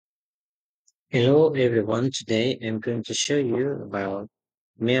Hello everyone, today I'm going to show you about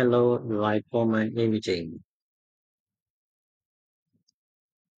myelolipoma imaging.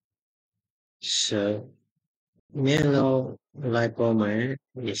 So, myelolipoma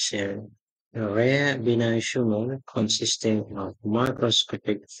is a rare benign tumor consisting of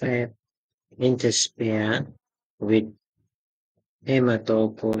microscopic fat interspersed with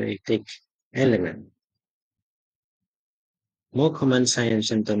hematopoietic element. More common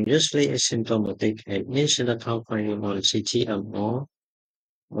signs and symptoms usually asymptomatic and incident of finding on CT or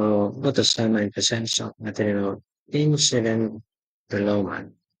ultrasound 9% of material incident myeloma,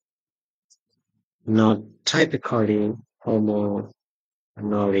 not typically pulmonary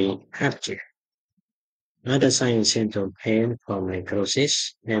hemorrhage. Other signs symptom pain from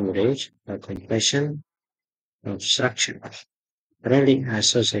necrosis, hemorrhage, or compression, obstruction, rarely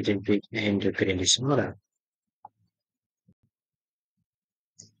associated with endocrine disorder.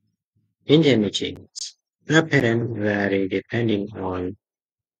 In the imaging, apparent vary depending on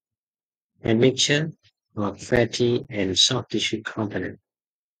admixture of fatty and soft tissue component.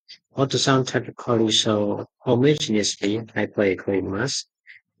 Ultrasound typically show homogeneously hypoechoic mass,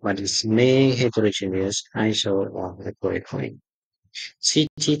 but its main heterogeneous iso or hypoechoic.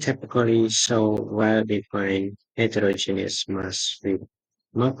 CT typically show well-defined heterogeneous mass with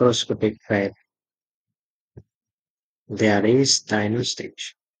macroscopic fat. There is diagnostic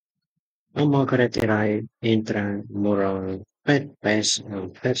homocarotid intramural fat based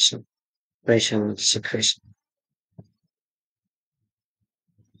on facial secretion.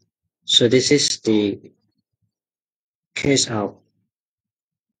 So this is the case of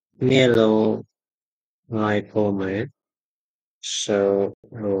myelolipoma. So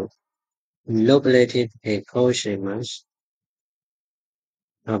loculated echosemas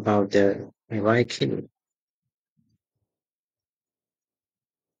about the right kidney.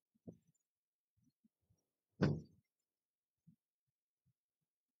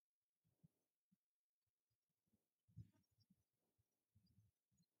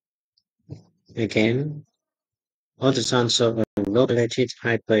 Again, ultrasound show a loculated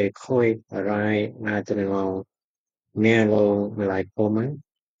hyperechoic right adrenal myelolipoma.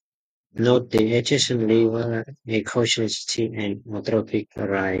 Note the adjacent liver echogenicity and atrophic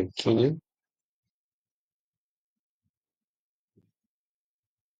right kidney.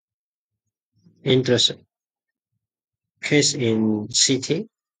 Interest case in CT.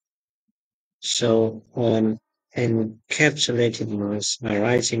 So an encapsulated mass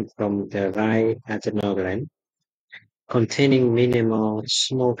arising from the right adrenal gland containing minimal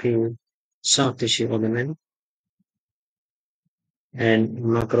smoking soft tissue element and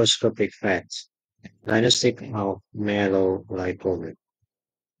macroscopic fats, diagnostic of myelolipoma.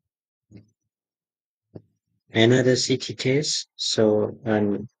 Another CT case, so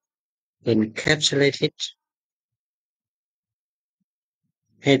an encapsulated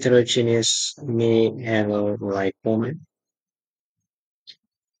heterogeneous myelolipoma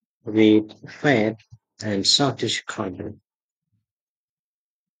with fat and soft tissue content.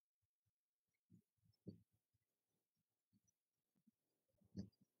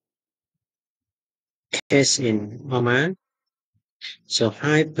 Case in Oman, so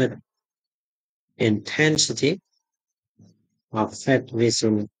hyperintensity of fat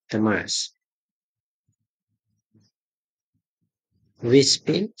within the mass.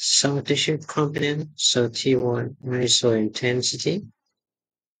 Wispy soft tissue component, so T1 isointensity.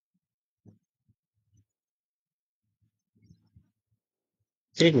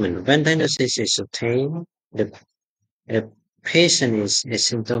 Treatment. When diagnosis is obtained, the patient is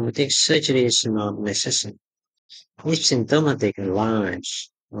asymptomatic, surgery is not necessary. If symptomatic large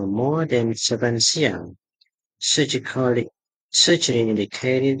or more than 7 cm, surgically, surgery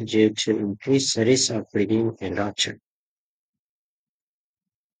indicated due to increased risk of bleeding and rupture.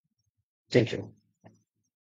 Thank you.